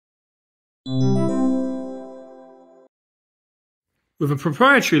With a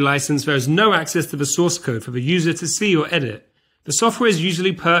proprietary license, there is no access to the source code for the user to see or edit. The software is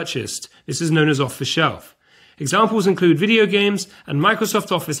usually purchased. This is known as off-the-shelf. Examples include video games and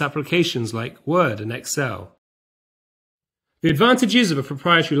Microsoft Office applications like Word and Excel. The advantages of a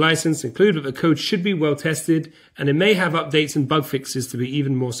proprietary license include that the code should be well tested and it may have updates and bug fixes to be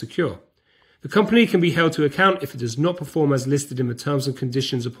even more secure. The company can be held to account if it does not perform as listed in the terms and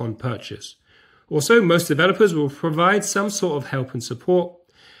conditions upon purchase. Also, most developers will provide some sort of help and support.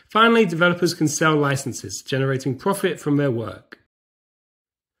 Finally, developers can sell licenses, generating profit from their work.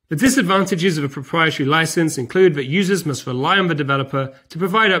 The disadvantages of a proprietary license include that users must rely on the developer to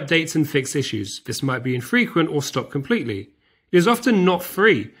provide updates and fix issues. This might be infrequent or stop completely. It is often not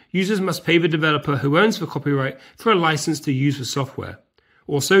free. Users must pay the developer who owns the copyright for a license to use the software.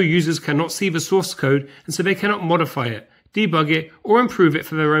 Also, users cannot see the source code and so they cannot modify it, debug it, or improve it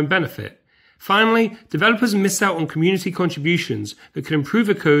for their own benefit. Finally, developers miss out on community contributions that can improve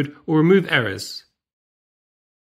the code or remove errors.